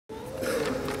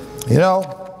You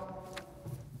know,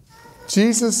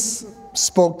 Jesus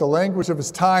spoke the language of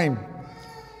his time,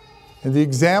 and the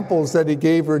examples that he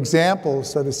gave were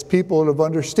examples that his people would have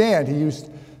understand. He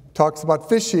talks about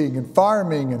fishing and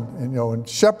farming and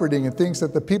shepherding and things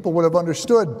that the people would have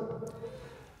understood.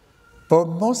 But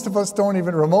most of us don't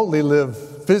even remotely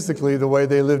live physically the way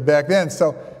they lived back then.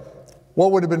 So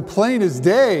what would have been plain as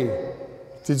day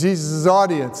to Jesus'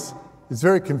 audience is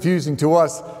very confusing to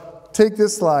us. Take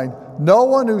this line: no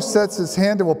one who sets his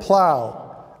hand to a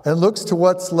plow and looks to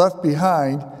what's left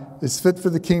behind is fit for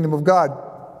the kingdom of God.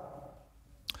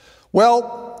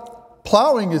 Well,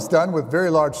 plowing is done with very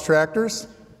large tractors.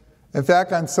 In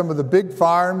fact, on some of the big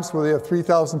farms where they have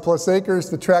 3,000 plus acres,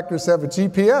 the tractors have a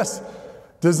GPS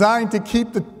designed to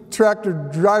keep the tractor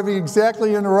driving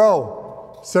exactly in a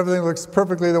row, so everything looks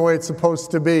perfectly the way it's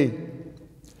supposed to be.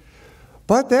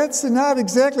 But that's not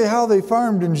exactly how they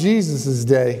farmed in Jesus'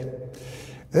 day.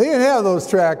 They didn't have those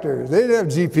tractors. They didn't have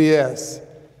GPS.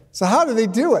 So how do they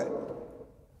do it?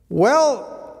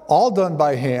 Well, all done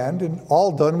by hand and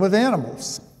all done with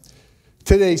animals.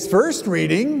 Today's first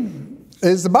reading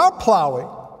is about plowing.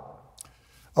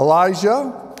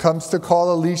 Elijah comes to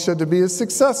call Elisha to be his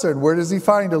successor. And where does he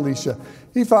find Elisha?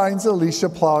 He finds Elisha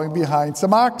plowing behind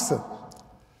some oxen.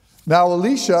 Now,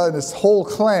 Elisha and his whole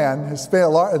clan, his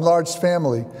enlarged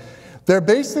family, they're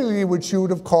basically what you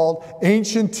would have called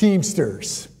ancient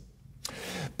teamsters,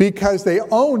 because they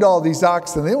owned all these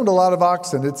oxen. They owned a lot of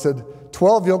oxen. It said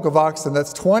 12 yoke of oxen.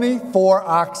 That's 24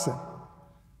 oxen.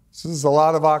 So this is a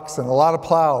lot of oxen, a lot of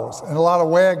plows, and a lot of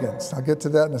wagons. I'll get to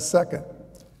that in a second.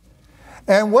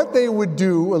 And what they would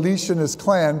do, Elisha and his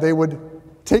clan, they would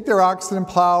take their oxen and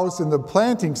plows in the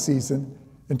planting season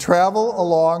and travel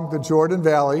along the Jordan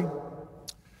Valley,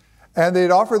 and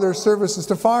they'd offer their services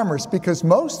to farmers, because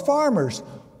most farmers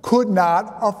could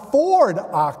not afford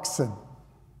oxen.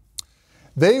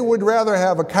 They would rather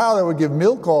have a cow that would give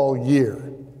milk all year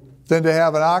than to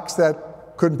have an ox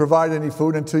that couldn't provide any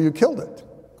food until you killed it.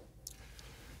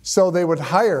 So they would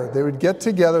get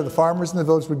together, the farmers in the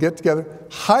village would get together,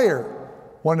 hire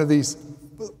one of these,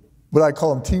 what I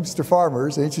call them teamster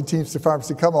farmers, ancient teamster farmers,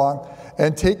 to come along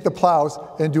and take the plows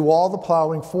and do all the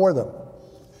plowing for them.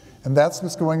 And that's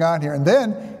what's going on here. And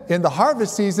then in the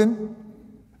harvest season,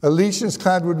 Elisha's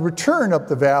clan would return up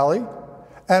the valley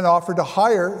and offer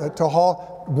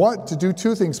to do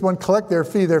two things. One, collect their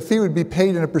fee. Their fee would be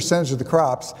paid in a percentage of the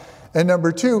crops. And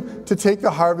number two, to take the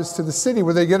harvest to the city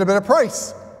where they get a better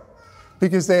price,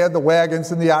 because they had the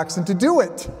wagons and the oxen to do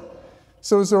it.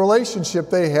 So it was a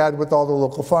relationship they had with all the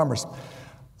local farmers.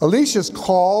 Elisha's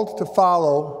called to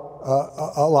follow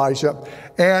Elijah,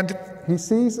 and he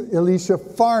sees Elisha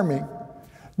farming.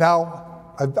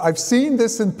 Now, I've seen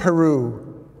this in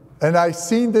Peru, and I've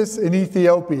seen this in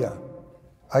Ethiopia.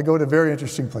 I go to very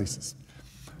interesting places.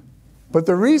 But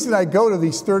the reason I go to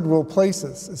these third world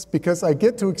places is because I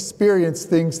get to experience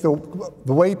things the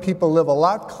way people live a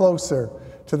lot closer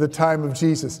to the time of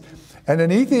Jesus. And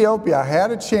in Ethiopia, I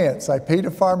had a chance. I paid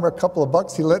a farmer a couple of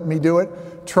bucks. He let me do it.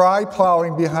 Try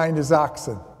plowing behind his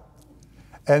oxen.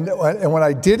 And when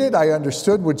I did it, I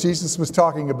understood what Jesus was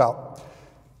talking about.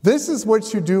 This is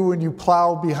what you do when you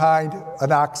plow behind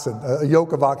an oxen, a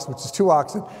yoke of oxen, which is two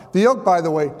oxen. The yoke, by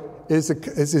the way,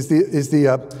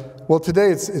 well,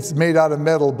 today it's made out of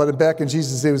metal, but back in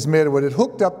Jesus' day it was made of wood. It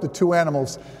hooked up the two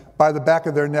animals by the back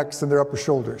of their necks and their upper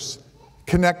shoulders,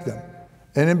 connect them.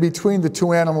 And in between the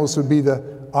two animals would be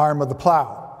the arm of the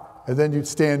plow, and then you'd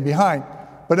stand behind.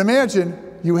 But imagine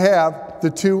you have the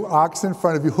two oxen in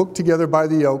front of you hooked together by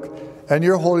the yoke, and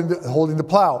you're holding the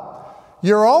plow.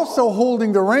 You're also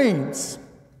holding the reins.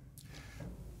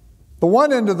 The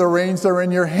one end of the reins are in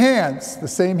your hands, the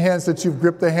same hands that you've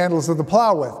gripped the handles of the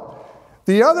plow with.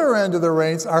 The other end of the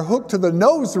reins are hooked to the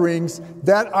nose rings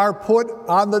that are put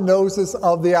on the noses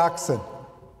of the oxen.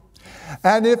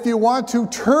 And if you want to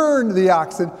turn the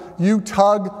oxen, you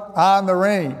tug on the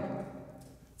rein.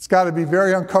 It's got to be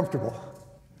very uncomfortable.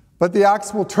 But the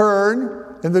ox will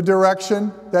turn in the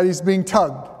direction that he's being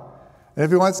tugged. And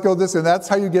if he wants to go this way, that's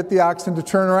how you get the oxen to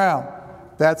turn around.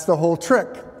 That's the whole trick.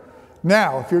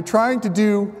 Now, if you're trying to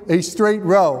do a straight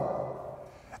row,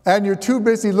 and you're too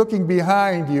busy looking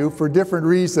behind you for different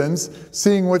reasons,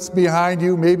 seeing what's behind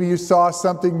you, maybe you saw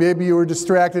something, maybe you were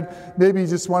distracted, maybe you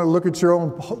just want to look at your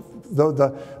own,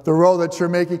 the row that you're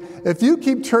making. If you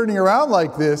keep turning around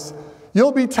like this,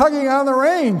 you'll be tugging on the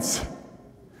reins.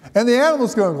 And the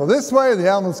animal's going to go this way, and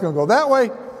the animal's going to go that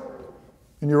way,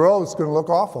 and your row is going to look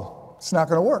awful. It's not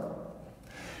going to work.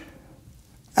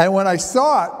 And when I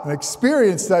saw it and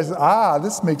experienced it, I said,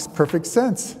 this makes perfect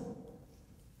sense.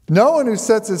 No one who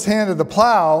sets his hand to the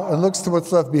plow and looks to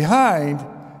what's left behind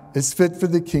is fit for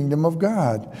the kingdom of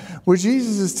God. What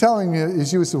Jesus is telling you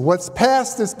is what's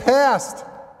past is past.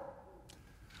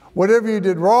 Whatever you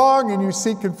did wrong and you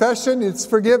seek confession, it's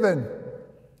forgiven.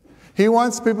 He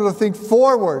wants people to think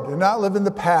forward and not live in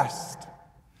the past.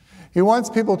 He wants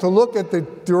people to look at the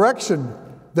direction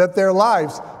that their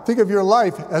lives, think of your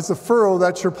life as a furrow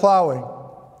that you're plowing.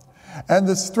 And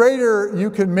the straighter you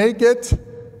can make it,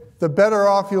 the better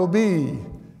off you'll be.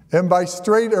 And by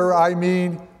straighter, I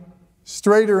mean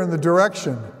straighter in the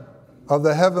direction of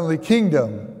the heavenly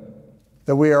kingdom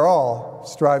that we are all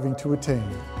striving to attain.